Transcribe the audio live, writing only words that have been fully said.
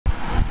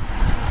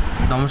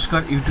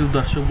নমস্কার ইউটিউব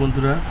দর্শক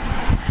বন্ধুরা,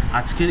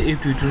 আজকের এই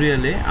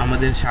টিউটোরিয়ালে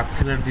আমাদের সাপ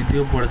খেলার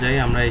দ্বিতীয় পর্যায়ে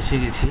আমরা এসে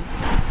গেছি।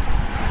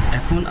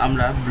 এখন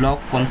আমরা ব্লক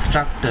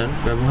কনস্ট্রাক্টর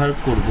ব্যবহার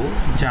করব,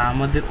 যা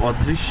আমাদের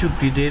অদৃশ্য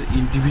গ্রিডের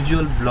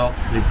ইন্ডিভিজুয়াল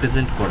ব্লকস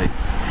রিপ্রেজেন্ট করে।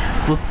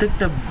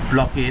 প্রত্যেকটা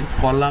ব্লকের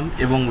কলাম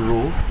এবং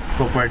রো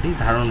প্রপার্টি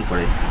ধারণ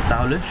করে।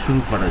 তাহলে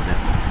শুরু করা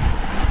যাক।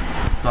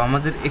 তো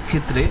আমাদের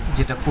এক্ষেত্রে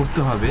যেটা করতে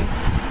হবে,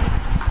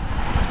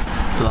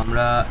 তো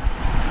আমরা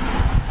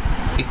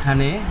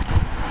এখানে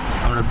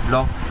আমরা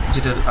ব্লক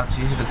যেটা আছে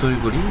সেটা তৈরি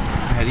করি।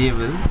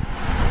 ভ্যারিয়েবল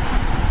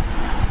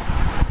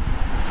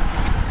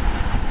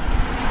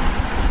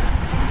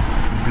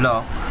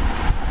ব্লক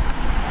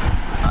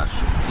আর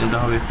এটা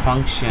হবে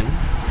ফাংশন।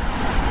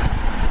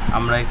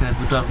 আমরা এখানে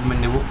দুটো আর্গুমেন্ট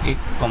নেব,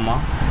 এক্স কমা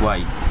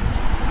ওয়াই।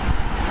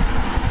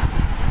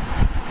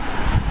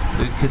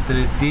 তো এই ক্ষেত্রে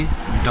দিস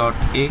ডট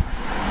এক্স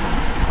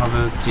হবে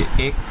হচ্ছে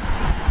এক্স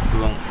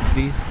এবং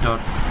this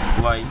dot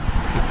Y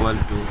equal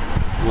to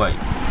Y.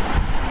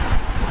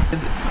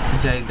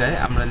 জায়গায়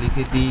আমরা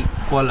লিখে দিই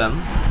কলাম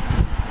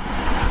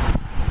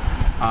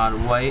আর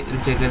ওয়াই এর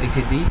জায়গায়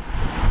লিখে দিই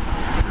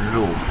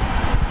রো।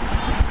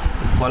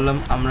 কলাম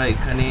আমরা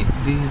এখানে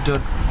this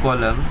dot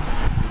column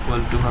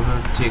equal to হবে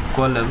হচ্ছে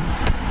কলাম,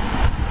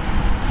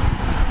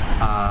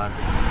 আর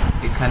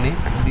এখানে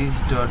দিস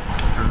ডট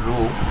রো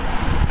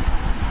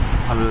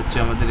হবে হচ্ছে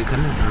আমাদের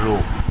এখানে রো।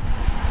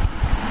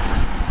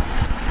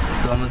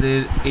 তো আমাদের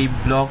এই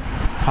ব্লক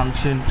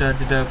ফাংশনটা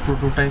যেটা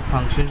প্রোটোটাইপ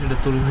ফাংশন সেটা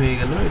তৈরি হয়ে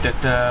গেল। এটা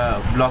একটা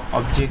ব্লক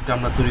অবজেক্ট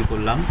আমরা তৈরি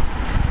করলাম।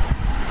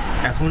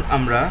 এখন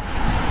আমরা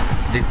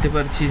দেখতে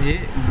পাচ্ছি যে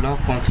ব্লক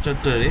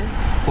কনস্ট্রাক্টরে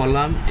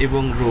কলাম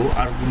এবং রো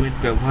আর্গুমেন্ট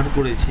ব্যবহার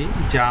করেছি,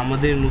 যা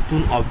আমাদের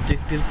নতুন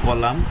অবজেক্টের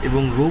কলাম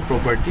এবং রো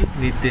প্রপার্টি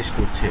নির্দেশ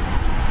করছে।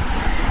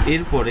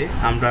 এরপরে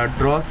আমরা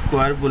ড্র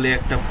স্কোয়ার বলে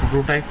একটা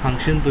প্রোটোটাইপ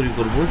ফাংশন তৈরি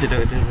করব, যেটা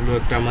হলো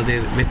একটা আমাদের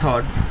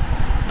মেথড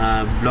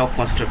ব্লক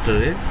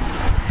কনস্ট্রাক্টরের,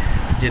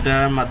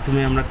 যেটার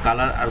মাধ্যমে আমরা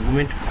কালার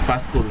আর্গুমেন্ট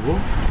পাস করব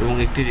এবং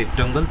একটি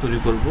রেক্ট্যাঙ্গল তৈরি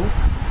করব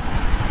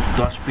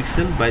 10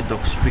 পিক্সেল বাই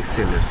 10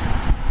 পিক্সেলের।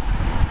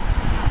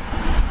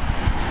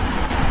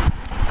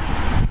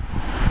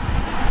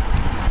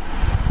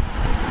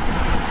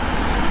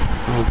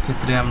 তো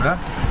ক্ষেত্রে আমরা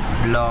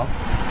block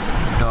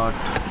dot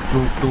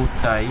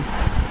prototype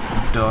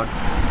dot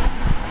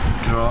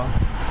draw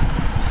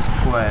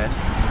square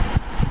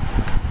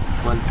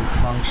equal to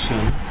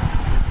function,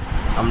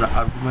 আমরা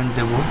আর্গুমেন্ট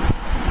দেব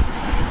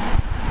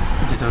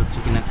যেটা হচ্ছে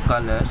কিনা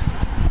কালার,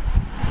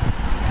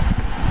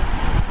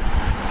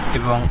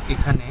 এবং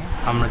এখানে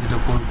আমরা যেটা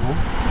করব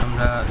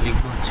আমরা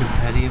লিখব হচ্ছে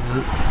ভ্যারিয়েবল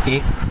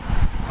এক্স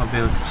হবে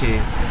হচ্ছে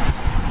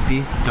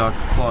দিস ডট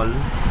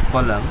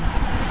কলাম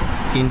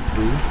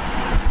ইনটু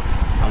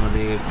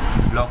আমাদের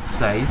ব্লক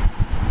সাইজ,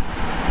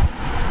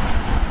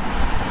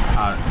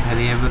 আর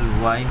ভ্যারিয়েবল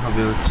ওয়াই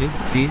হবে হচ্ছে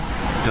this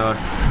dot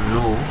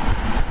rho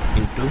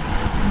into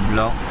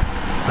block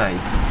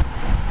size.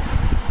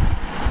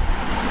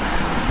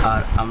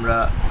 আর আমরা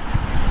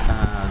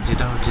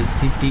যেটা হচ্ছে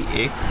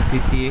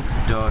সিটিএক্স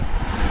ডট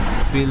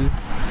ফিল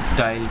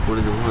স্টাইল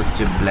করে দেবো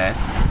হচ্ছে ব্ল্যাক,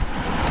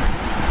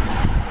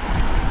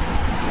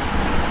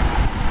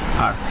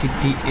 আর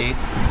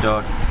সিটিএক্স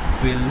ডট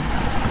ফিল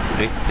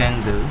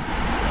রেক্ট্যাঙ্গেল,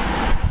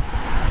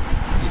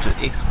 যেটা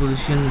এক্স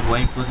পজিশন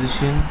ওয়াই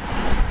পজিশন,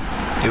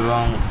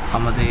 এবং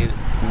আমাদের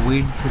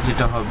উইডথ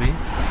যেটা হবে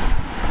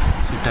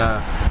সেটা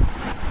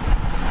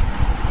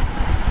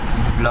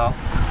ব্লক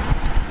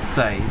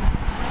সাইজ,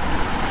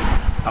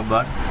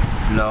 আবার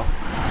ব্লক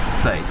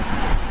সাইজ।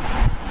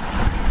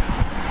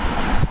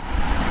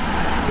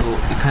 তো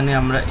এখানে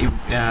আমরা এই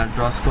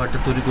ড্র স্কোয়ারটা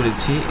তৈরি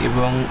করেছি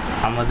এবং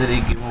আমাদের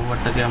এই গেম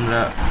ওভারটাকে আমরা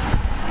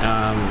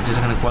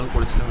যেখানে কল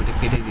করেছিলাম এটা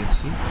কেটে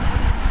দিচ্ছি,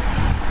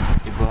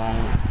 এবং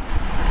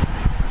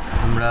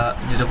আমরা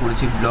যেটা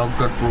করেছি block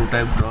dot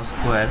prototype draw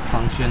square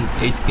function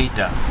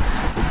এইটা।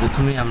 তো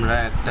প্রথমে আমরা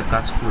একটা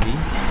কাজ করি,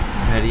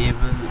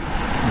 variable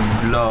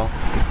block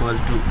equal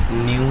to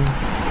new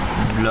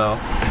block,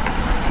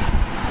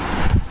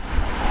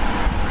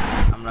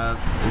 আমরা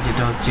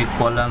যেটা হচ্ছে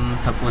কলাম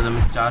সাপোজ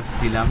আমি 4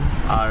 দিলাম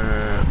আর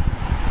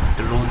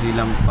রো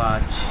দিলাম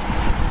 5,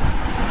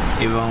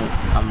 এবং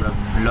আমরা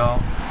ব্লক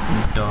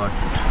ডট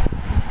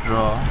ড্র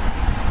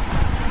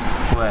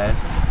স্কোয়ার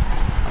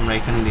আমরা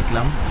এখানে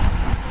লিখলাম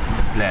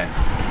ব্ল্যাক।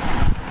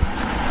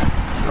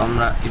 তো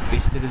আমরা এই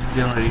পেজটাকে যদি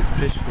আমরা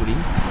রিফ্রেশ করি,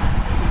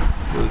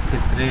 তো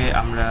এক্ষেত্রে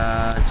আমরা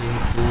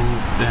যেহেতু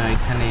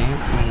এখানে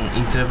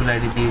ইন্টারভ্যাল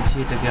আইডি দিয়েছি,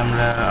 এটাকে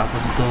আমরা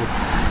আপাতত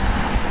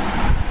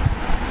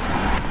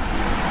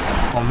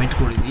কমেন্ট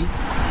করে দিই।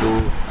 তো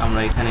আমরা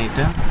এখানে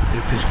এটা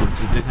রিফ্রেশ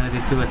করছি। তো এখানে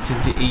দেখতে পাচ্ছেন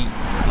যে এই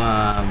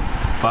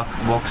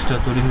বক্সটা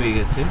তৈরি হয়ে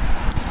গেছে,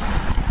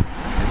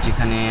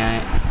 যেখানে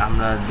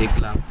আমরা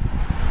দেখলাম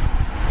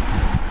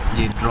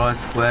যে ড্র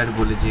স্কোয়ার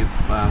বলে যে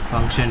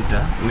ফাংশনটা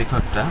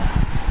মেথডটা,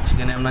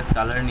 সেখানে আমরা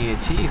কালার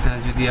নিয়েছি। এখানে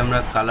যদি আমরা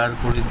কালার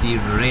করে দিই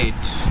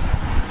রেড,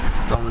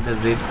 তো আমাদের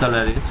রেড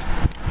কালারের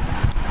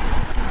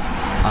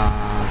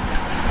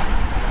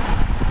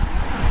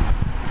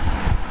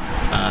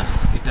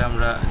এটা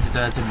আমরা যেটা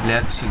আছে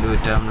ব্ল্যাক ছিল,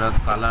 এটা আমরা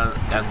কালার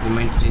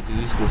আর্গুমেন্ট যেহেতু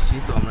ইউজ করছি,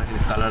 তো আমরা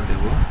এখানে কালার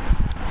দেব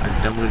আর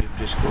এটা আমরা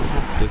রিফ্রেশ করবো,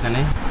 তো এখানে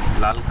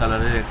লাল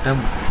কালারের একটা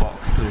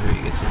বক্স তৈরি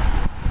হয়ে গেছে।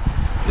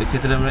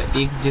 এক্ষেত্রে আমরা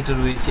এক্স যেটা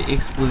রয়েছে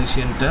এক্স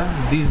পজিশনটা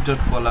দিস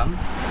ডট কলাম,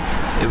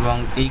 এবং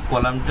এই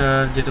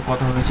কলামটার যেটা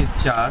কথা হয়েছে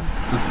 4,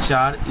 তো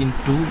 4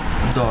 ইন্টু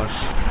 10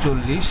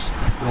 40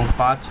 এবং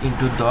 5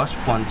 ইন্টু 10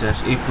 50,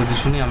 এই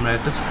পজিশনে আমরা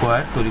একটা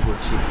স্কোয়ার তৈরি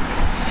করছি।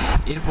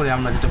 এরপরে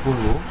আমরা যেটা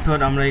করব, ধর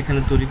আমরা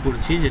এখানে তৈরি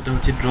করছি যেটা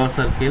হচ্ছে ড্র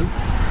সার্কেল,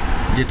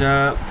 যেটা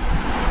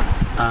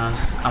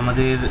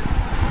আমাদের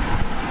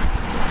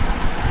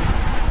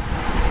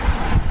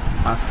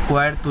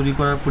স্কোয়ার তৈরি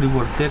করার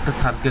পরিবর্তে একটা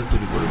সার্কেল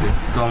তৈরি করবে।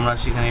 তো আমরা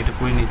সেখানে এটা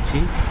করে নিচ্ছি,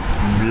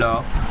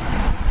 block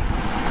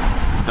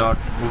dot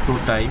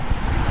prototype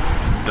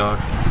dot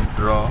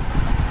draw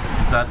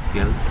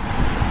circle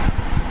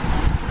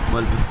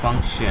equal to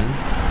function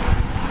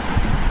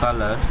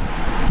colour,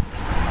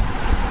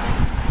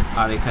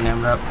 আর এখানে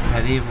আমরা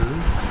ভ্যারিয়েবল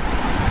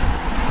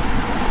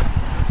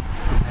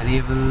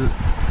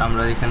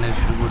আমরা এখানে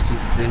শুরু করছি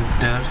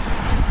সেন্টার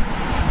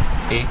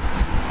এক্স,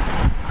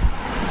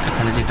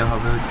 এখানে যেটা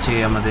হবে হচ্ছে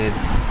আমাদের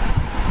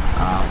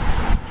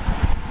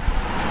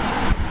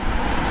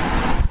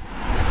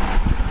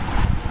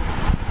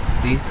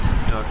this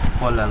dot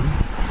column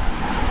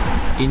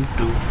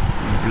into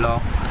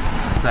block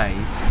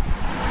size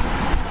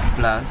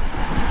plus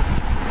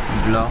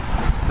block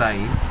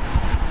size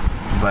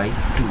by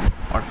 2,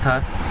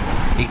 অর্থাৎ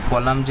এই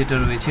কলাম যেটা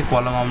রয়েছে,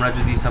 কলাম আমরা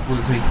যদি সাপোজ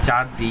ধরি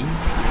 4 দিই,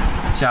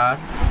 4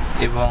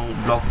 এবং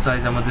ব্লক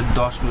সাইজ আমাদের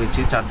 10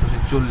 রয়েছে, 4 10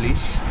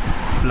 40,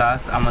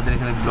 প্লাস আমাদের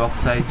এখানে ব্লক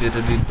সাইজ যেটা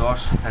যদি 10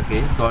 থাকে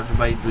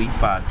 10/2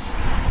 5,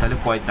 তাহলে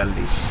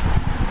 45।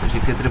 তো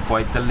সেক্ষেত্রে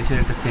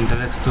 45-এর একটা সেন্টার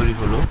এক্স তৈরি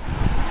হলো,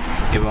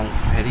 এবং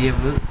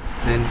variable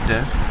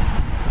centre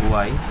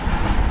why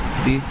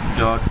this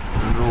dot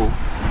rho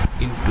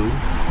into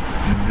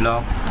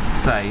block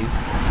size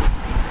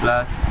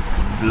plus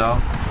block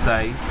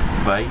size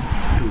by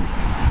 2,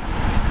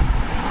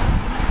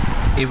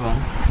 এবং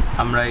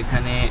আমরা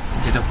এখানে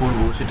যেটা করব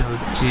সেটা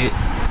হচ্ছে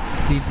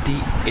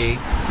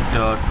ctx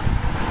dot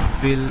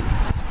fill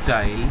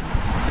style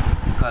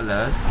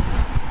color,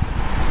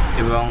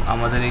 এবং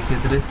আমাদের এই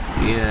ক্ষেত্রে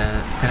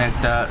এখানে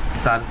একটা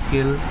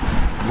সার্কেল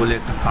বলে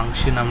একটা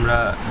ফাংশন আমরা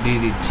দিয়ে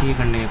দিচ্ছি,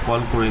 এখানে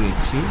কল করে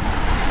নিচ্ছি।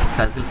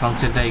 সার্কেল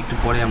ফাংশনটা একটু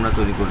পরে আমরা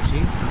তৈরি করছি।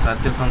 তো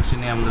সার্কেল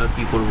ফাংশনে আমরা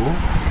কি করব,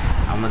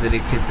 আমাদের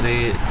এই ক্ষেত্রে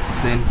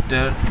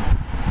সেন্টার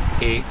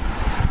এক্স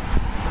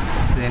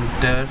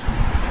সেন্টার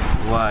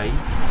ওয়াই,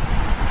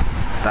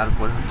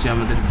 তারপর হচ্ছে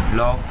আমাদের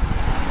ব্লক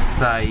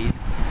সাইজ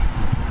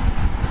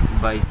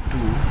বাই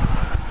 2,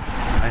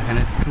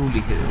 এখানে ট্রু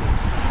লিখে দেবো।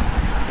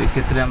 এই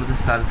ক্ষেত্রে আমাদের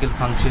সার্কেল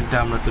ফাংশনটা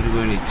আমরা তৈরি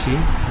করে নিচ্ছি,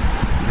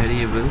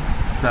 variable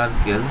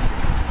circle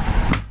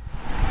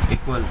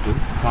equal to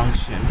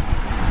function.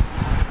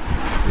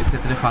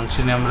 এক্ষেত্রে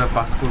ফাংশনে আমরা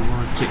পাস করব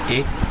হচ্ছে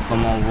এক্স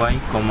কমা ওয়াই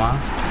কমা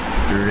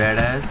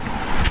রেডিয়াস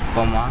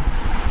কমা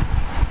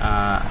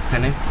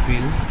এখানে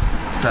ফিল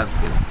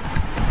সার্কেল।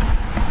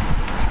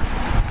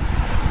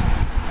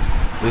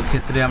 ওই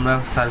ক্ষেত্রে আমরা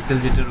সার্কেল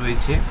যেটা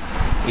রয়েছে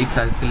এই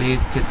সার্কেলের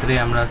ক্ষেত্রে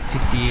আমরা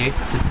ctx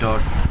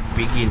ডট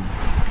বিগিন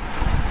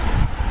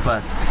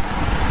পাথ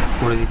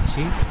করে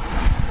দিচ্ছি,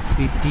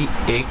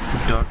 ctx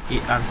ডট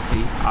arc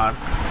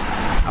আর্ক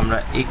আমরা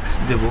x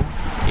দেব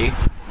x,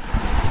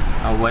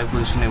 ওয়াই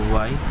পজিশনে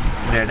ওয়াই,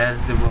 রেডিয়াস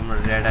দেবো আমরা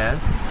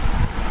রেডিয়াস,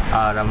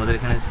 আর আমাদের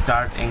এখানে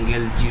স্টার্ট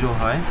অ্যাঙ্গেল 0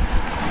 হয়,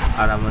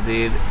 আর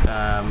আমাদের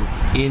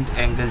এন্ড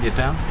অ্যাঙ্গেল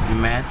যেটা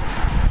ম্যাথ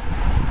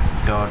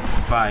ডট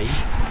পাই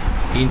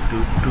ইন্টু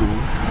 2,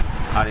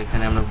 আর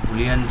এখানে আমরা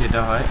বুলিয়ান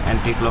যেটা হয়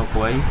অ্যান্টি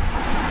ক্লকওয়াইজ,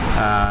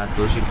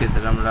 তো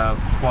সেক্ষেত্রে আমরা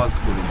ফলস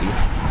করে দিই।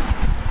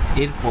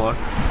 এরপর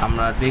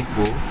আমরা দেখব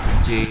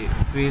যে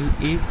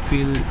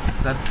ফিল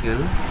সার্কেল,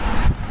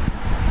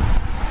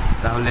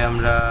 তাহলে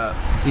আমরা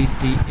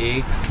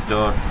ctx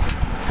ডট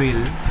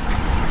ফিল,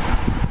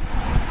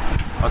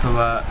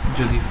 অথবা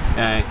যদি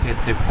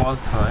ক্ষেত্রে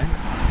ফলস হয়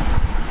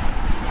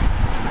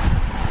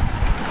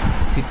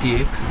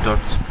ctx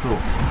ডট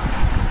স্ট্রোক।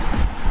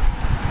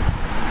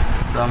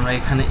 তো আমরা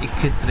এখানে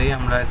এক্ষেত্রে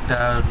আমরা একটা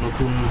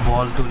নতুন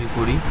বল তৈরি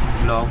করি,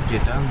 ব্লক,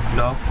 যেটা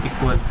block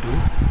equal to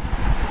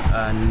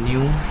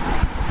new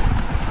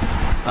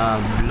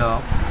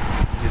block,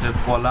 যেটার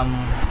কলাম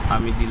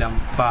আমি দিলাম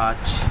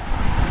 5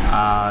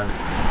 আর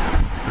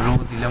রো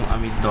দিলাম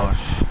আমি 10।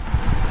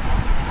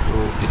 তো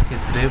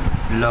এক্ষেত্রে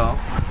ব্লক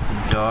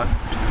ডট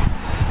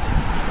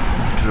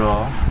ড্র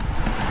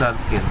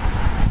সার্কেল,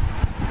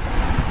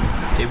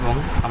 এবং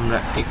আমরা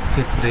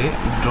এক্ষেত্রে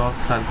ড্র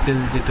সার্কেল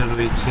যেটা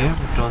রয়েছে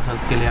ড্র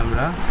সার্কেলে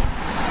আমরা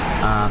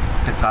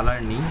একটা কালার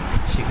নিই,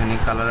 সেখানে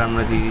কালার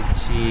আমরা দিয়ে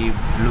দিচ্ছি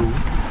ব্লু,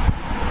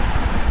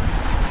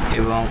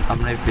 এবং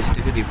আমরা এই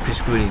পেজটাকে রিফ্রেশ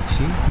করে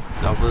নিচ্ছি।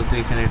 তো আপাতত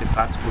এখানে এটা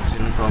কাজ করছে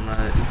না, তো আমরা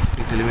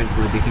স্পিড এলিমেন্ট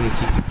করে দেখে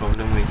নিচ্ছি কী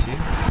প্রবলেম হয়েছে।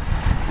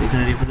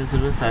 এখানে রেফারেন্স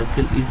হলো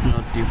সার্কেল ইজ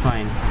নট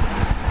ডিফাইন,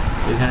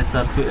 এখানে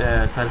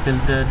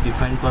সার্কেলটা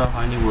ডিফাইন করা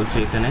হয়নি বলছে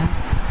এখানে।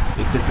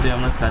 এক্ষেত্রে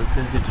আমরা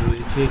সার্কেল যেটা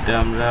রয়েছে এটা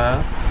আমরা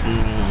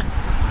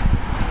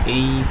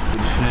এই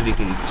পজিশনে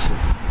রেখে দিচ্ছি।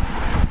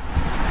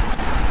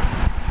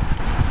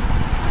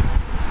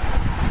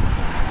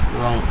 তো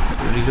এবং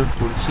রিলোড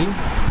করছি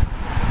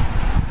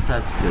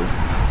সার্কেল।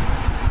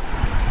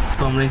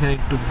 তো আমরা এখানে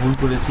একটু ভুল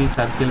করেছি,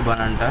 সার্কেল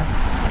বানানটা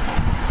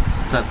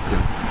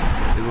সার্কেল,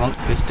 এবং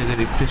পেজটাকে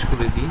রিফ্রেশ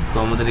করে দিই। তো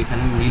আমাদের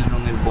এখানে নীল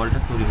রঙের বলটা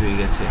তৈরি হয়ে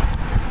গেছে।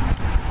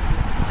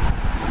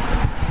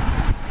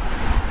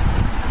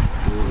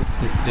 তো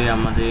ক্ষেত্রে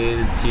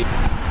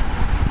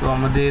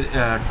আমাদের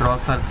ড্র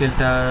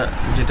সার্কেলটা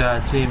যেটা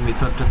আছে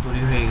মেথডটা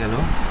তৈরি হয়ে গেল।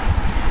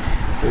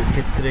 তো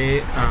ক্ষেত্রে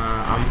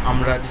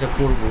আমরা যেটা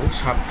করব,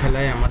 সাপ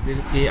খেলায়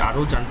আমাদেরকে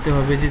আরও জানতে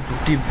হবে যে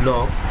দুটি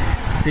ব্লক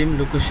সেম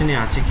লোকেশনে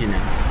আছে কিনা।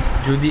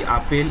 যদি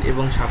আপেল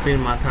এবং সাপের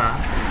মাথা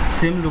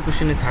সেম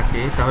লোকেশনে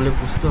থাকে তাহলে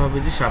বুঝতে হবে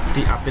যে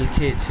সাপটি আপেল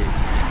খেয়েছে।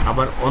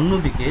 আবার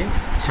অন্যদিকে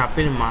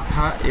সাপের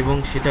মাথা এবং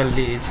সেটার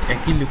লেজ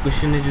একই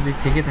লোকেশনে যদি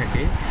থেকে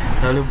থাকে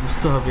তাহলে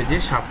বুঝতে হবে যে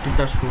সাপটি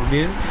তার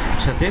শরীরের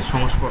সাথে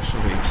সংস্পর্শ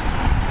হয়েছে।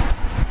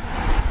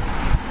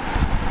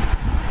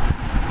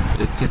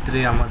 এক্ষেত্রে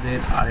আমাদের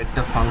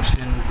আরেকটা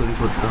ফাংশন তৈরি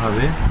করতে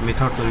হবে,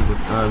 মেথড তৈরি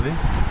করতে হবে,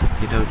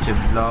 যেটা হচ্ছে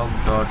ব্লক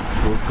ডট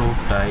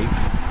প্রোটোটাইপ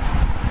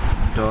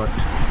ডট,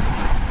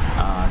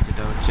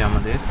 যেটা হচ্ছে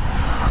আমাদের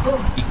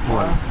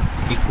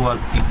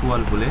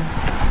ইকুয়াল বলে,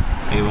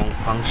 এবং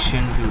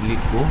ফাংশন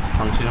লিখবো,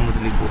 ফাংশনের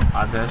মধ্যে লিখবো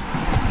আদার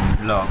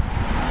ব্লক।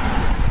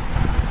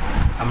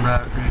 আমরা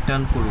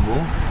রিটার্ন করব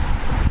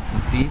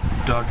this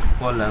dot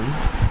column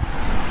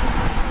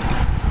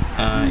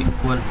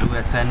equal to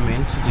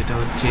assignment, যেটা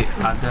হচ্ছে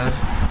আদার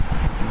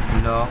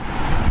block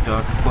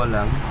dot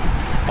column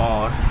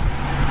or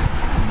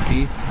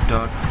this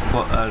dot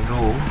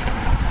rho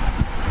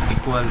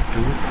equal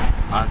to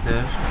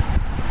other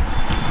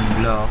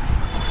block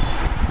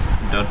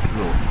dot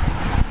rho.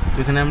 তো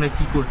এখানে আমরা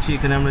কি করছি,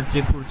 এখানে আমরা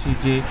চেক করছি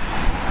যে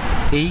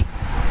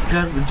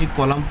এইটার যে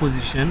কলাম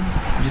পজিশন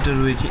যেটা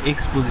রয়েছে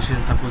এক্স পজিশন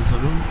সাপোজ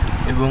ধরুন,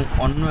 এবং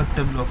অন্য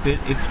একটা ব্লকের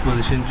এক্স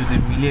পজিশন যদি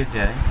মিলে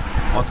যায়,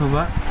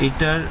 অথবা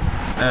এটার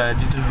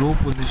যেটা রো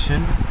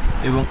পজিশন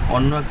এবং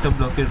অন্য একটা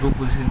ব্লকের রো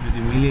পজিশন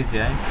যদি মিলে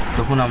যায়,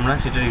 তখন আমরা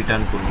সেটা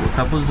রিটার্ন করব।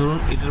 সাপোজ ধরুন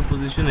এটার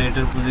পজিশন আর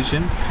এটার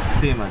পজিশন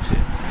সেম আছে,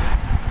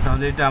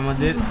 তাহলে এটা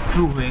আমাদের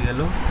ট্রু হয়ে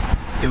গেল।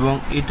 এবং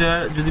এটার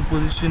যদি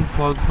পজিশন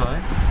ফলস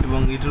হয় এবং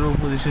এটারও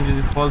পজিশন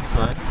যদি ফলস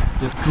হয়,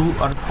 তো ট্রু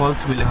আর ফলস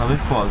মিলে হবে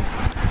ফলস।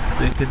 তো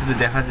এক্ষেত্রে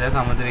দেখা যাক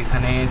আমাদের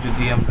এখানে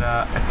যদি আমরা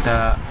একটা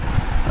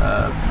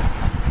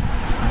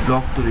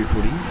ব্লক তৈরি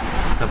করি,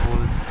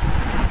 suppose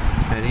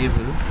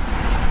variable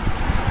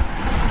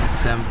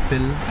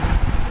sample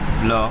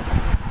block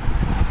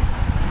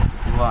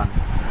 1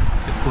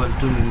 equal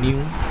to new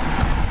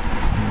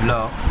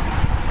block,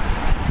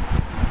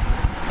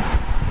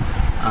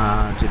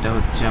 যেটা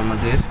হচ্ছে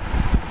আমাদের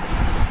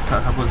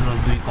সাপোজ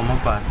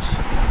 2,5,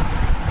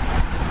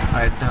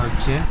 আর একটা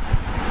হচ্ছে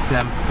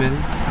sample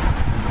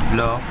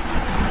block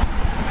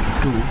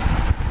 2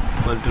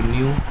 equal to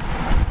new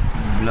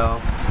block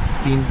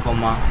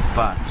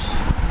 3,5।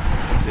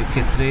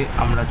 এক্ষেত্রে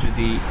আমরা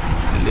যদি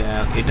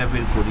এটা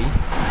বের করি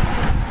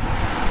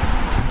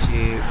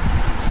যে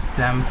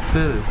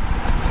স্যাম্পল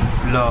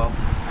ব্লক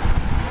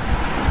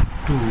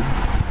 2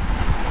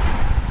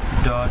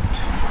 ডট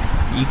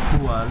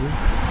ইকুয়াল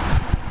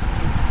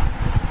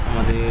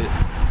আমাদের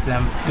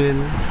স্যাম্পল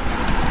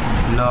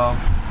ব্লক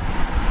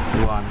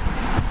 1,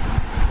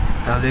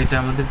 তাহলে এটা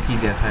আমাদের কি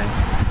দেখায়।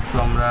 তো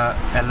আমরা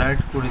অ্যালার্ট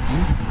করে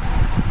দিই,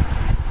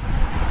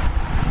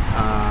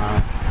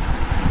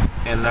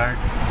 অ্যালার্ট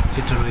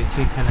যেটা রয়েছে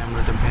এখানে আমরা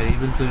একটা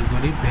ভ্যারিয়েবল তৈরি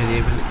করি,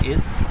 variable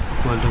S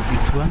equal to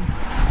this one,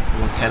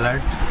 এবং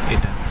অ্যালার্ট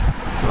এটা।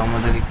 তো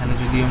আমাদের এখানে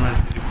যদি আমরা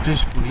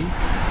রিফ্রেশ করি,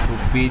 তো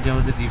পেজ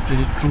আমাদের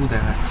রিফ্রেশে ট্রু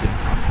দেখাচ্ছে।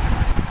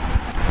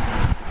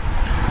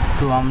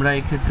 তো আমরা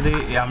এক্ষেত্রে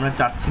আমরা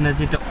চাচ্ছি না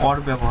যে এটা অর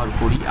ব্যবহার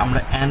করি, আমরা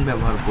অ্যান্ড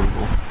ব্যবহার করব।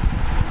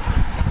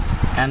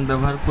 অ্যান্ড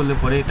ব্যবহার করলে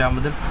পরে এটা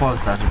আমাদের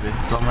ফলস আসবে।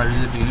 তো আমরা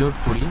যদি রিলোড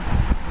করি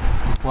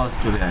তো ফলস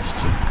চলে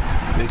আসছে।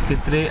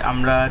 এক্ষেত্রে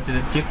আমরা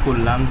যেটা চেক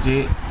করলাম যে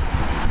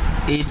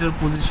এইটার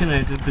পজিশন আর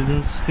এটার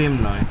পজিশন সেম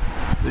নয়।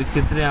 তো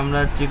এক্ষেত্রে আমরা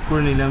চেক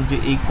করে নিলাম যে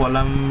এই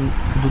কলাম,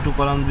 দুটো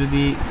কলাম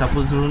যদি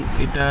সাপোজ ধরুন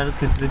এটার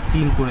ক্ষেত্রে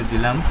 3 করে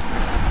দিলাম,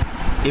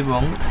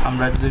 এবং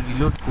আমরা যদি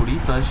রিলোড করি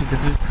তাহলে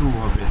সেক্ষেত্রে ট্রু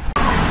হবে।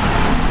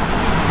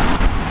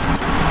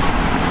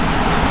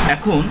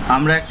 এখন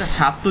আমরা একটা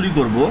সাপ তৈরি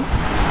করব।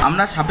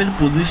 আমরা সাপের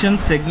পজিশন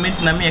সেগমেন্ট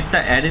নামে একটা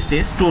অ্যারেতে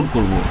স্টোর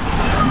করব,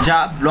 যা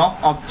ব্লক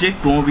অবজেক্ট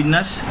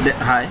ক্রমবিন্যাস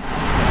দেখায়।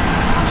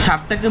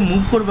 সাপটাকে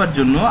মুভ করবার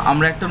জন্য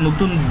আমরা একটা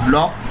নতুন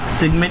ব্লক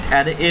সেগমেন্ট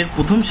অ্যারে এর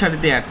প্রথম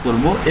সারিতে অ্যাড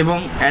করব এবং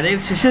অ্যারের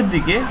শেষের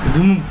দিকে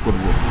রিমুভ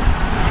করব।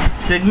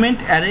 সেগমেন্ট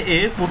অ্যারে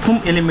এর প্রথম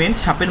এলিমেন্ট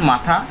সাপের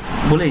মাথা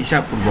বলে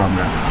হিসাব করব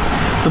আমরা।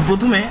 তো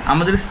প্রথমে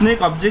আমাদের স্নেক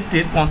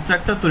অবজেক্টের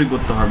কনস্ট্রাক্টর তৈরি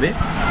করতে হবে।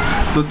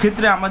 তো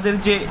ক্ষেত্রে আমাদের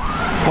যে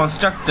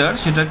কনস্ট্রাক্টর,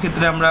 সেটার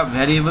ক্ষেত্রে আমরা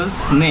ভ্যারিয়েবল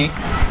স্নেক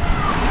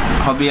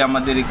হবে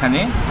আমাদের এখানে,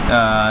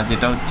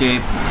 যেটা হচ্ছে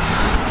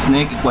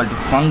স্নেক ইকুয়াল টু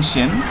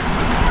ফাংশন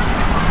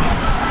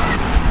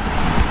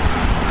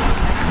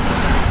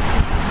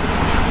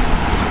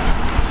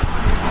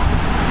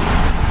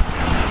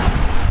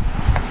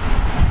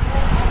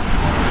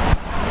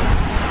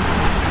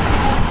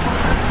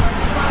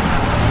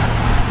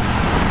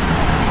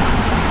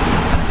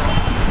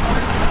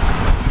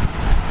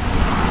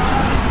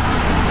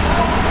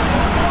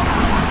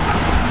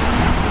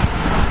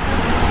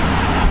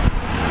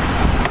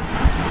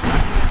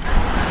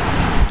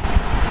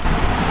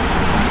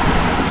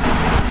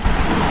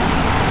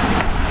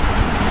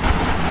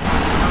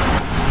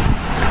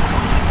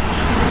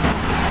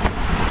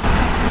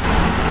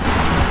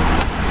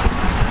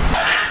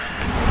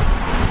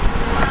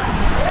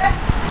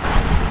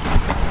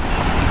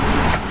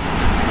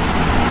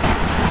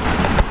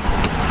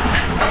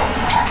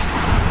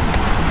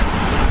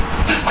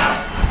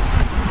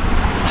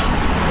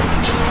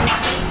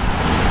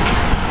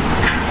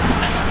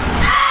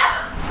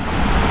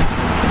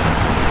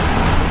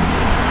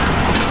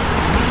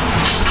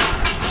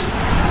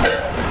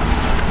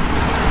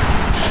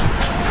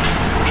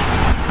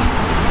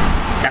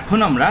এখন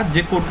আমরা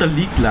যে কোডটা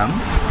লিখলাম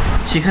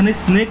সেখানে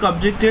স্নেক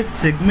অবজেক্টের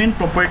সেগমেন্ট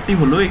প্রপার্টি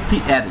হলো একটি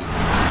অ্যারে,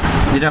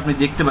 যেটা আপনি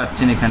দেখতে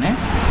পাচ্ছেন এখানে,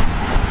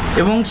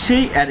 এবং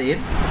সেই অ্যারের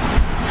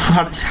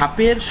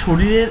সাপের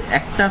শরীরের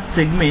একটা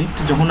সেগমেন্ট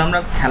যখন আমরা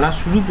খেলা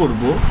শুরু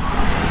করব,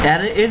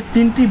 অ্যারে এর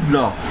 3টি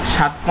ব্লক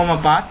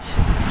 7,5,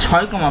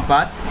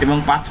 6,5 এবং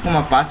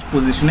 5,5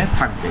 পজিশনে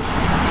থাকবে।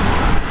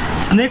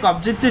 স্নেক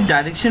অবজেক্টের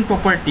ডাইরেকশন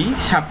প্রপার্টি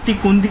সাপটি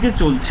কোন দিকে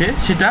চলছে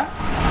সেটা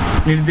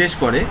নির্দেশ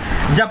করে,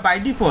 যা বাই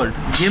ডিফল্ট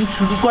গেম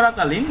শুরু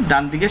করাকালীন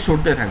ডান দিকে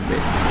সরতে থাকবে।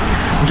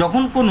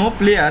 যখন কোনো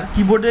প্লেয়ার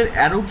কিবোর্ডের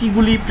অ্যারো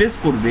কিগুলি প্রেস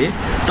করবে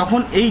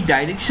তখন এই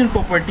ডাইরেকশন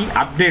প্রপার্টি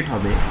আপডেট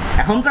হবে।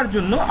 এখনকার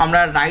জন্য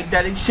আমরা রাইট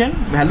ডাইরেকশন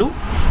ভ্যালু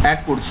অ্যাড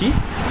করছি,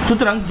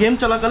 সুতরাং গেম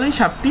চলাকালীন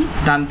সাপটি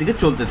ডান দিকে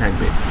চলতে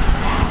থাকবে।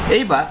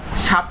 এইবার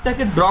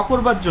সাপটাকে ড্র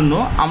করবার জন্য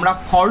আমরা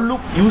ফর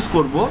লুপ ইউজ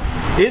করব,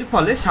 এর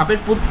ফলে সাপের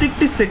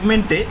প্রত্যেকটি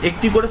সেগমেন্টে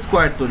একটি করে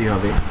স্কোয়ার তৈরি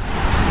হবে।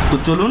 তো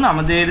চলুন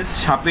আমাদের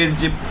সাপের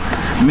যে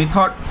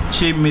মেথড,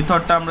 সেই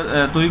মেথডটা আমরা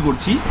তৈরি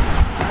করছি।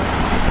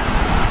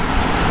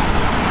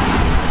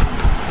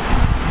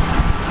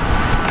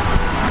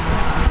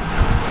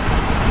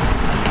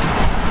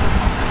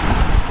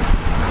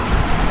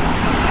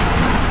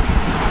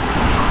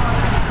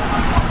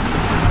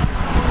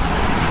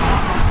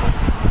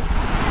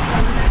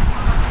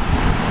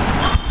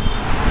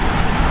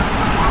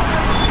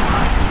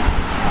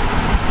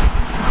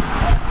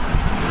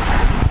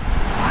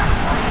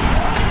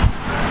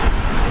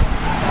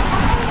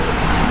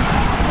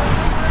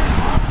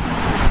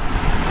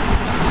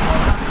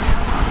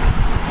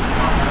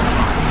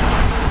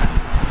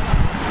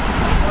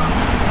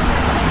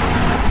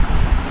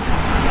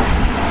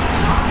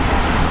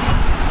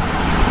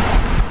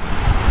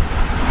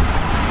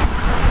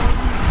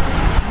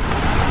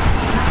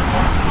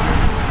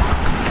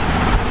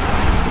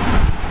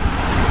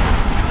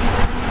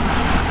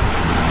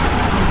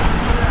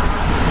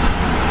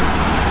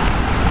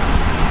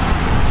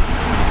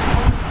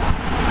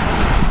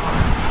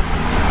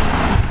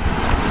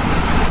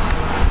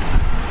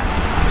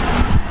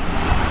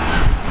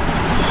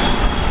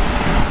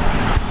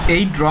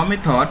 এই ড্র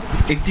মেথড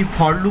একটি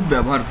ফর লুপ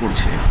ব্যবহার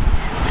করছে।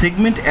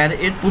 সেগমেন্ট অ্যারে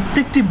এর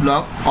প্রত্যেকটি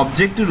ব্লক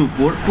অবজেক্টের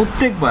উপর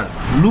প্রত্যেকবার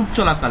লুপ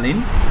চলাকালীন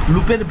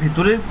লুপের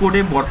ভেতরের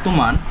কোডে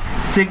বর্তমান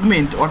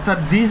সেগমেন্ট অর্থাৎ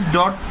দিস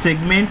ডট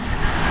সেগমেন্টস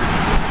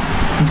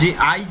যে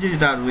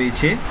যেটা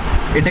রয়েছে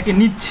এটাকে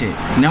নিচ্ছে,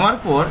 নেওয়ার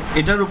পর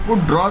এটার উপর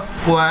ড্র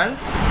স্কোয়ার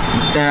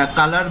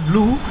কালার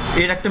ব্লু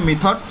এর একটা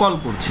মেথড কল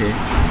করছে,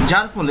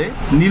 যার ফলে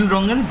নীল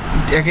রঙের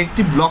এক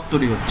একটি ব্লক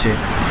তৈরি হচ্ছে।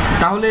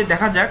 তাহলে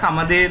দেখা যাক,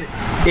 আমাদের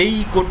এই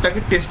কোডটাকে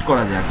টেস্ট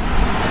করা যাক।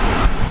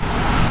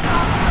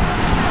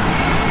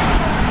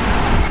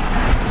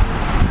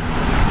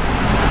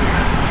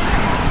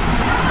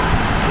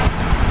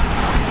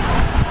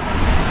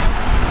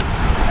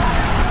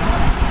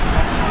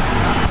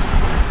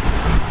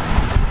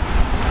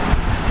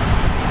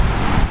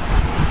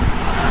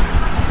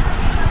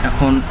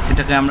 এখন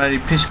এটাকে আমরা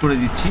রিফ্রেশ করে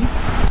দিচ্ছি।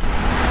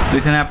 তো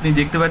এখানে আপনি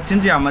দেখতে পাচ্ছেন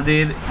যে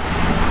আমাদের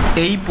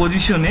এই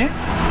পজিশনে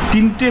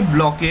 3টে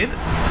ব্লকের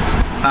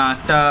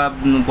একটা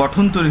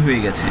গঠন তৈরি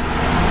হয়ে গেছে।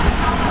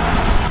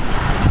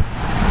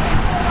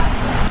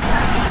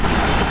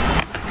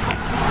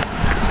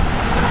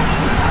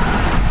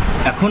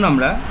 এখন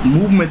আমরা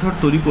মুভ মেথড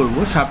তৈরি করব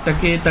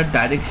সাপটাকে তার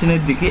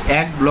ডাইরেকশনের দিকে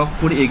এক ব্লক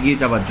করে এগিয়ে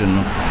যাওয়ার জন্য।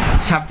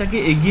 সাপটাকে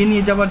এগিয়ে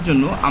নিয়ে যাওয়ার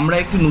জন্য আমরা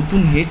একটি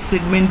নতুন হেড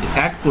সেগমেন্ট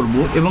অ্যাড করব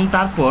এবং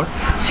তারপর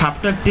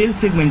সাপটার টেল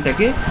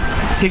সেগমেন্টটাকে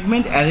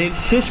সেগমেন্ট অ্যারের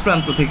শেষ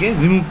প্রান্ত থেকে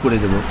রিমুভ করে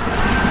দেব।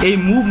 এই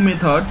মুভ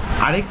মেথড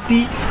আরেকটি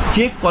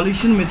চেক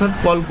কলিশন মেথড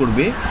কল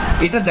করবে,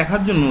 এটা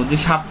দেখার জন্য যে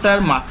সাপটার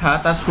মাথা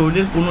তার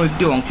শরীরের কোনো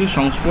একটি অংশের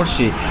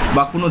সংস্পর্শে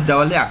বা কোনো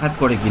দেওয়ালে আঘাত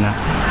করে কিনা।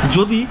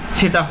 যদি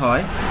সেটা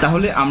হয়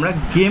তাহলে আমরা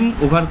গেম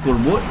ওভার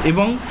করব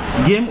এবং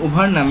গেম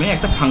ওভার নামে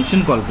একটা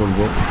ফাংশন কল করব।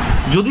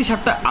 যদি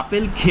সাপটা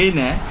আপেল খেয়ে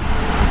নেয়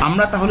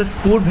আমরা তাহলে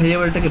স্কোর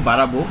ভ্যারিয়েবলটাকে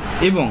বাড়াবো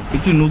এবং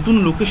একটি নতুন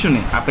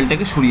লোকেশনে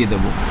আপেলটাকে সরিয়ে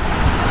দেব।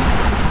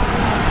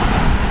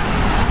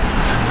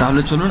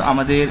 তাহলে চলুন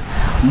আমাদের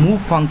মুভ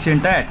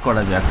ফাংশনটা অ্যাড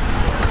করা যাক।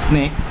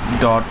 স্নেক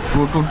ডট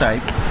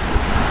প্রোটোটাইপ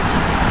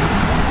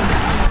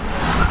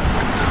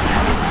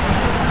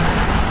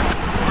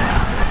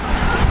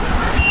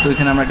তো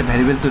এখানে আমরা একটা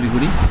ভ্যারিয়েবল তৈরি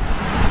করি।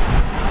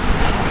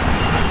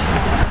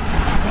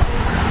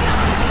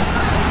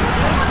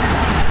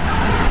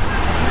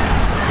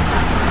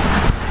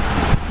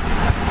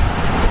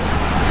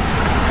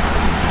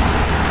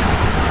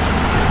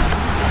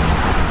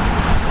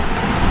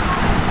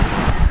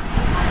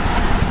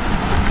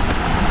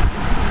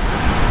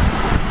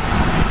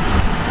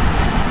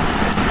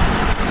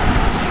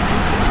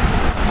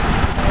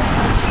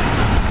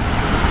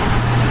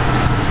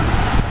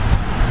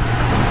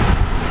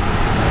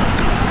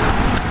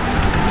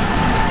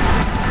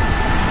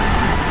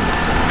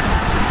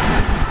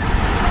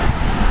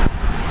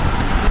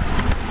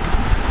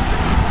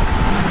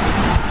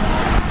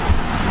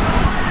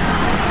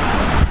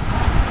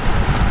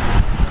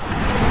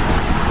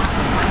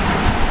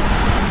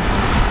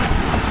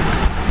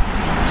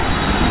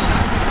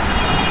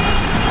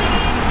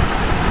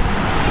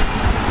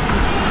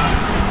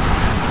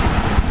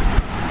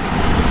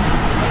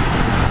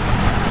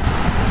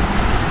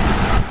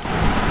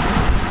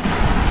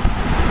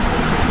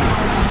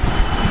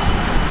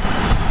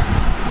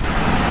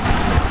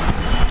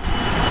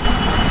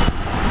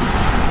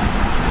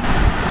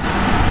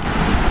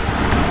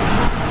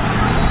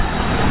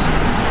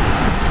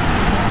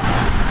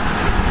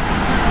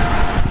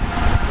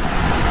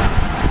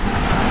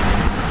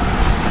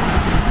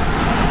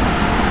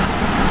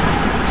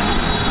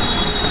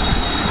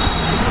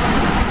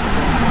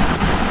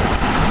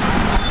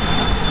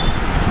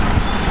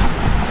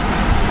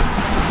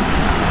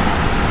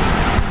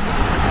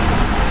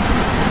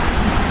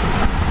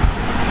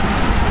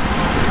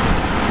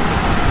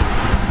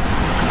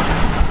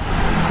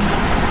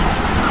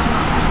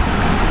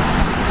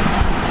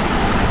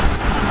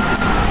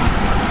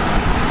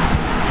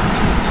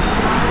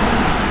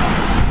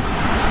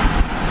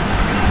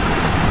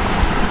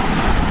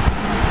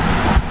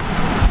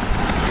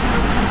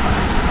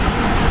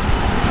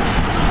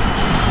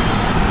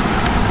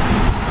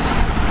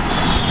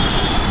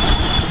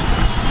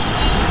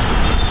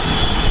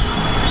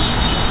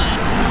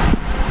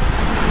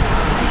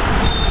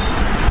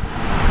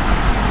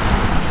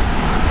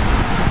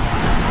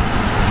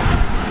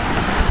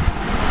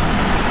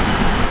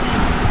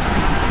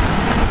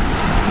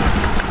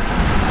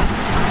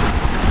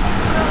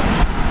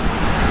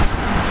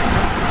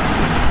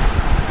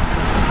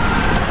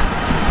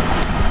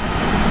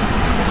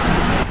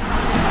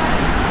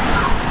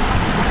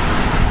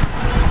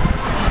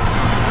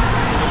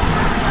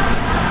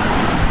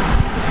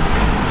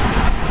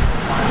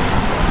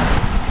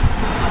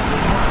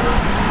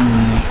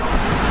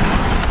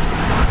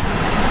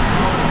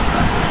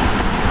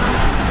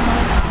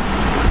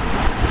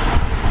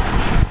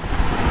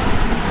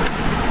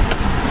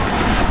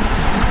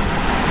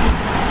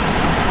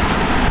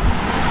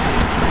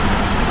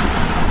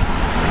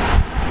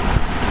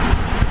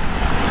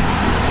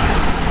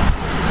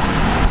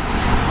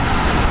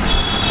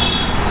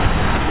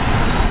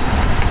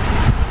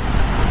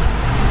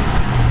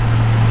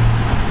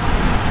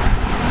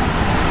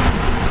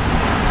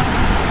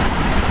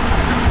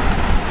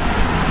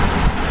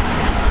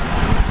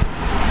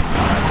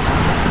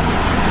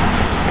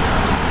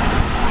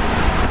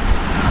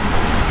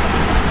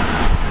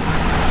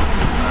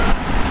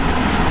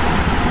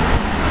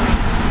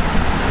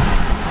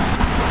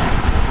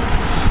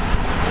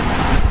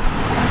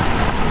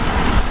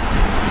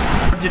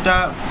 যেটা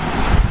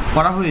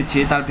করা হয়েছে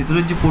তার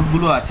ভিতরে যে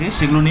কোডগুলো আছে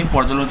সেগুলো নিয়ে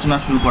পর্যালোচনা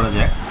শুরু করা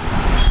যায়।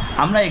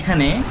 আমরা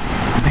এখানে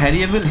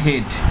ভ্যারিয়েবল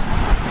হেড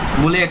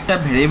বলে একটা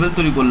ভ্যারিয়েবল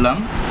তৈরি করলাম,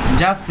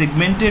 যা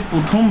সেগমেন্টের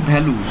প্রথম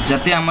ভ্যালু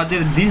যাতে আমাদের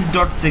দিস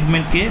ডট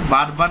সেগমেন্টকে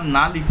বারবার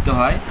না লিখতে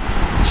হয়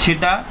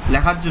সেটা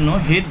লেখার জন্য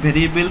হেড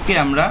ভ্যারিয়েবলকে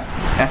আমরা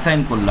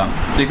অ্যাসাইন করলাম।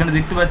 তো এখানে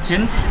দেখতে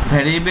পাচ্ছেন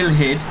variable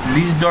head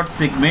this dot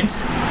segments,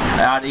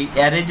 আর এই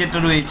অ্যারে যেটা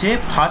রয়েছে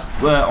ফার্স্ট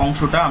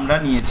অংশটা আমরা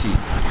নিয়েছি।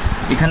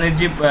 এখানে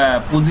যে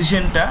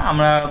পজিশনটা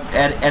আমরা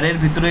অ্যারের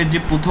ভিতরে যে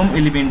প্রথম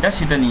এলিমেন্টটা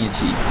সেটা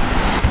নিয়েছি।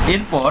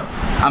 এরপর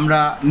আমরা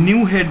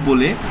নিউ হেড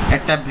বলে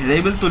একটা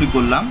ভ্যারিয়েবল তৈরি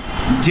করলাম,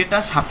 যেটা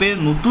সাপের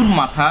নতুন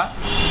মাথা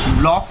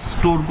ব্লক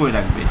স্টোর করে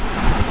রাখবে।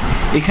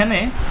 এখানে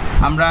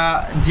আমরা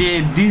যে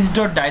দিস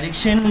ডট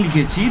ডাইরেকশন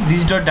লিখেছি,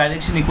 this dot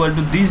direction equal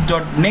to this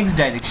dot next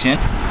direction,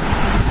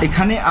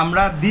 এখানে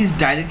আমরা this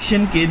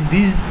ডাইরেকশনকে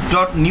this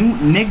dot new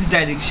next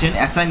direction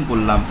assign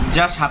করলাম,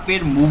 যা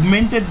সাপের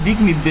মুভমেন্টের দিক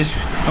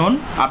নির্দেশন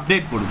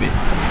আপডেট করবে,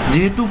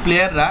 যেহেতু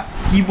প্লেয়াররা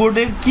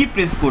কিবোর্ডের কি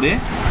প্রেস করে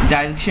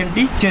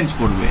ডাইরেকশনটি চেঞ্জ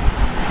করবে।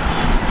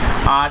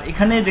 আর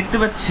এখানে দেখতে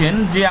পাচ্ছেন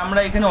যে আমরা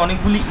এখানে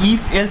অনেকগুলি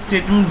ইফ এলস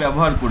স্টেটমেন্ট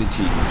ব্যবহার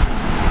করেছি।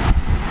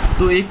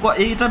 তো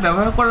এইটা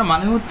ব্যবহার করার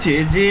মানে হচ্ছে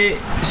যে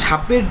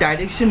সাপের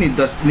ডাইরেকশন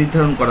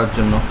নির্ধারণ করার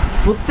জন্য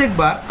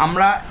প্রত্যেকবার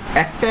আমরা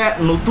একটা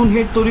নতুন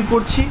হেড তৈরি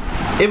করছি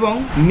এবং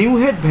নিউ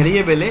হেড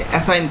ভ্যারিয়েবলে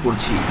অ্যাসাইন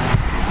করছি।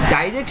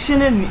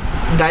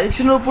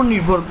 ডাইরেকশনের উপর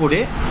নির্ভর করে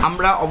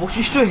আমরা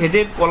অবশিষ্ট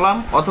হেডের কলাম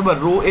অথবা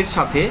রো এর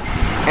সাথে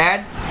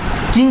অ্যাড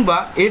কিংবা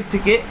এর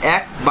থেকে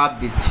এক বাদ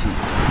দিচ্ছি।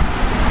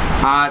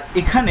 আর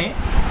এখানে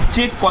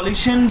চেক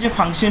কলিশন যে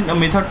ফাংশন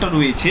মেথডটা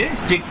রয়েছে,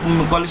 চেক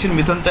কলিশন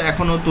মেথডটা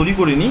এখনও তৈরি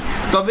করিনি,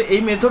 তবে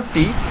এই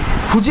মেথডটি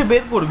খুঁজে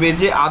বের করবে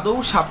যে আদৌ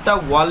সাপটা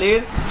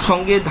ওয়ালের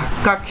সঙ্গে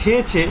ধাক্কা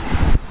খেয়েছে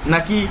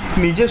নাকি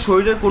নিজের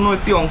শরীরের কোনো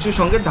একটি অংশের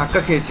সঙ্গে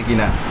ধাক্কা খেয়েছে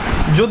কিনা।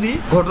 যদি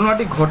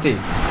ঘটনাটি ঘটে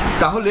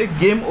তাহলে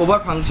গেম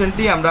ওভার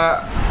ফাংশনটি আমরা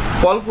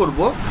কল করব,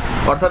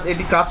 অর্থাৎ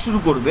এটি কাজ শুরু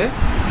করবে।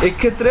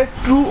 এক্ষেত্রে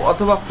ট্রু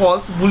অথবা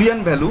ফলস বুলিয়ান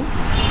ভ্যালু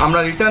আমরা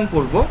রিটার্ন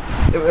করব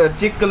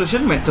চেক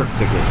কলিশন মেথড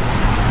থেকে।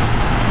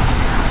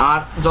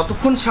 আর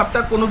যতক্ষণ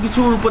সাপটা কোনো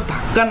কিছুর উপর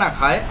ধাক্কা না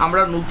খায়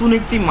আমরা নতুন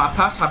একটি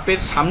মাথা সাপের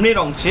সামনের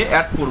অংশে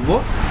অ্যাড করব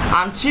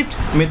আনশিফট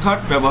মেথড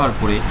ব্যবহার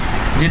করে,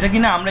 যেটা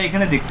কিনা আমরা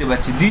এখানে দেখতে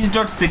পাচ্ছি this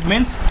dot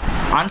segments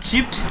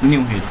unshift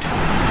new head.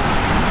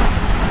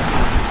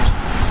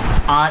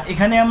 আর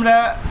এখানে আমরা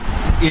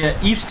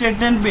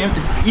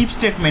ইফ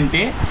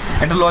স্টেটমেন্টে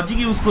একটা লজিক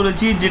ইউজ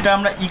করেছি, যেটা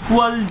আমরা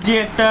ইকুয়াল যে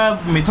একটা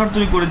মেথড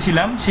তৈরি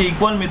করেছিলাম সেই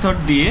ইকুয়াল মেথড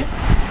দিয়ে,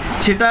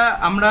 সেটা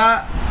আমরা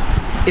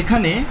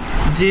এখানে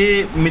যে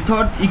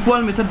মেথড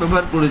ইকুয়াল মেথড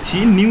ব্যবহার করেছি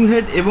নিউ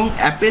হেড এবং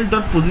অ্যাপেল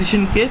ডট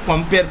পজিশনকে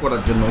কম্পেয়ার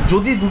করার জন্য।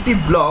 যদি দুটি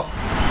ব্লক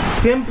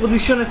সেম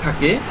পজিশনে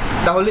থাকে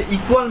তাহলে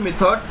ইকুয়াল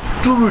মেথড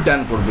ট্রু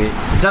রিটার্ন করবে,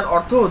 যার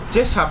অর্থ হচ্ছে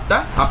সাপটা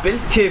আপেল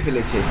খেয়ে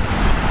ফেলেছে।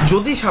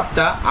 যদি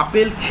সাপটা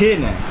আপেল খেয়ে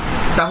নেয়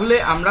তাহলে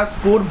আমরা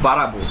স্কোর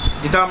বাড়াবো,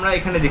 যেটা আমরা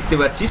এখানে দেখতে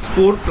পাচ্ছি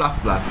স্কোর প্লাস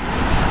প্লাস।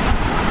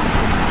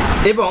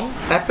 এবং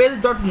অ্যাপেল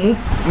ডট মুভ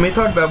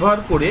মেথড ব্যবহার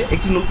করে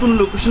একটি নতুন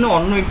লোকেশনে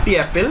অন্য একটি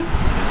অ্যাপেল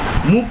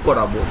মুভ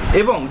করাবো।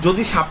 এবং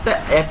যদি সাপটা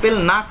অ্যাপেল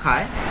না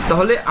খায়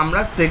তাহলে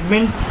আমরা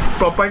সেগমেন্ট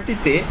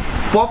প্রপার্টিতে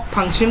পপ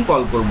ফাংশন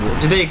কল করব,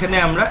 যেটা এখানে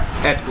আমরা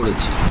অ্যাড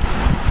করেছি।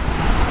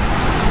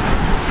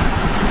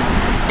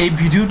 এই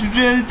ভিডিও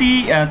টিউটোরিয়ালটি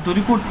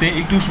তৈরি করতে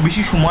একটু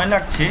বেশি সময়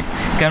লাগছে,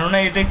 কেননা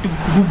এটা একটু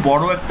খুব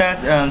বড় একটা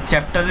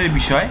চ্যাপ্টারের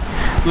বিষয়।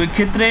 তো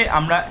এক্ষেত্রে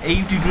আমরা এই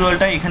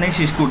টিউটোরিয়ালটা এখানেই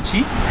শেষ করছি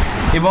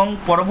এবং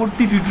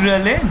পরবর্তী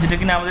টিউটোরিয়ালে, যেটা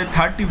কিনা আমাদের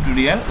থার্ড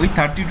টিউটোরিয়াল, ওই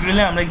থার্ড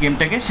টিউটোরিয়ালে আমরা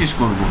গেমটাকে শেষ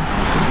করব।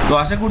 তো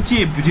আশা করছি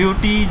এই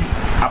ভিডিওটি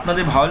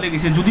আপনাদের ভালো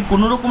লেগেছে। যদি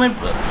কোনো রকমের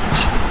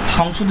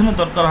সংশোধনের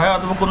দরকার হয়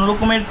অথবা কোনো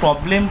রকমের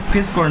প্রবলেম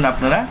ফেস করেন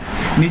আপনারা,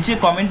 নিচে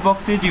কমেন্ট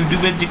বক্সে,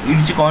 ইউটিউবের যে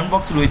নিচে কমেন্ট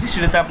বক্স রয়েছে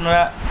সেটাতে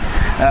আপনারা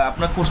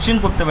আপনার কোশ্চেন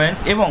করতে পারেন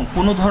এবং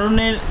কোনো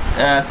ধরনের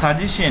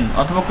সাজেশন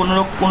অথবা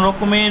কোনো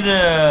রকমের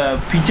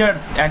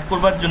ফিচার্স অ্যাড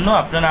করবার জন্য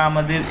আপনারা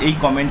আমাদের এই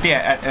কমেন্টে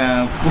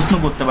প্রশ্ন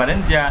করতে পারেন,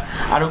 যা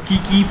আরও কী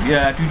কী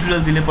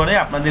টিউটোরিয়াল দিলে পরে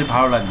আপনাদের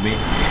ভালো লাগবে।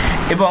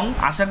 এবং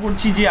আশা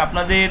করছি যে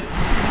আপনাদের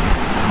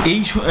এই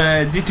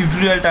যে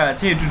টিউটোরিয়ালটা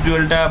আছে এই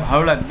টিউটোরিয়ালটা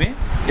ভালো লাগবে,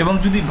 এবং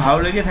যদি ভালো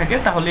লেগে থাকে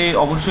তাহলে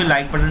অবশ্যই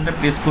লাইক বাটনটা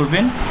প্রেস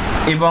করবেন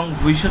এবং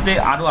ভবিষ্যতে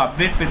আরও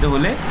আপডেট পেতে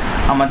হলে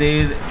আমাদের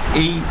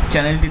এই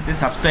চ্যানেলটিতে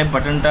সাবস্ক্রাইব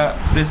বাটনটা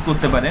প্রেস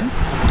করতে পারেন।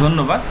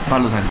 ধন্যবাদ,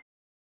 ভালো থাকবেন।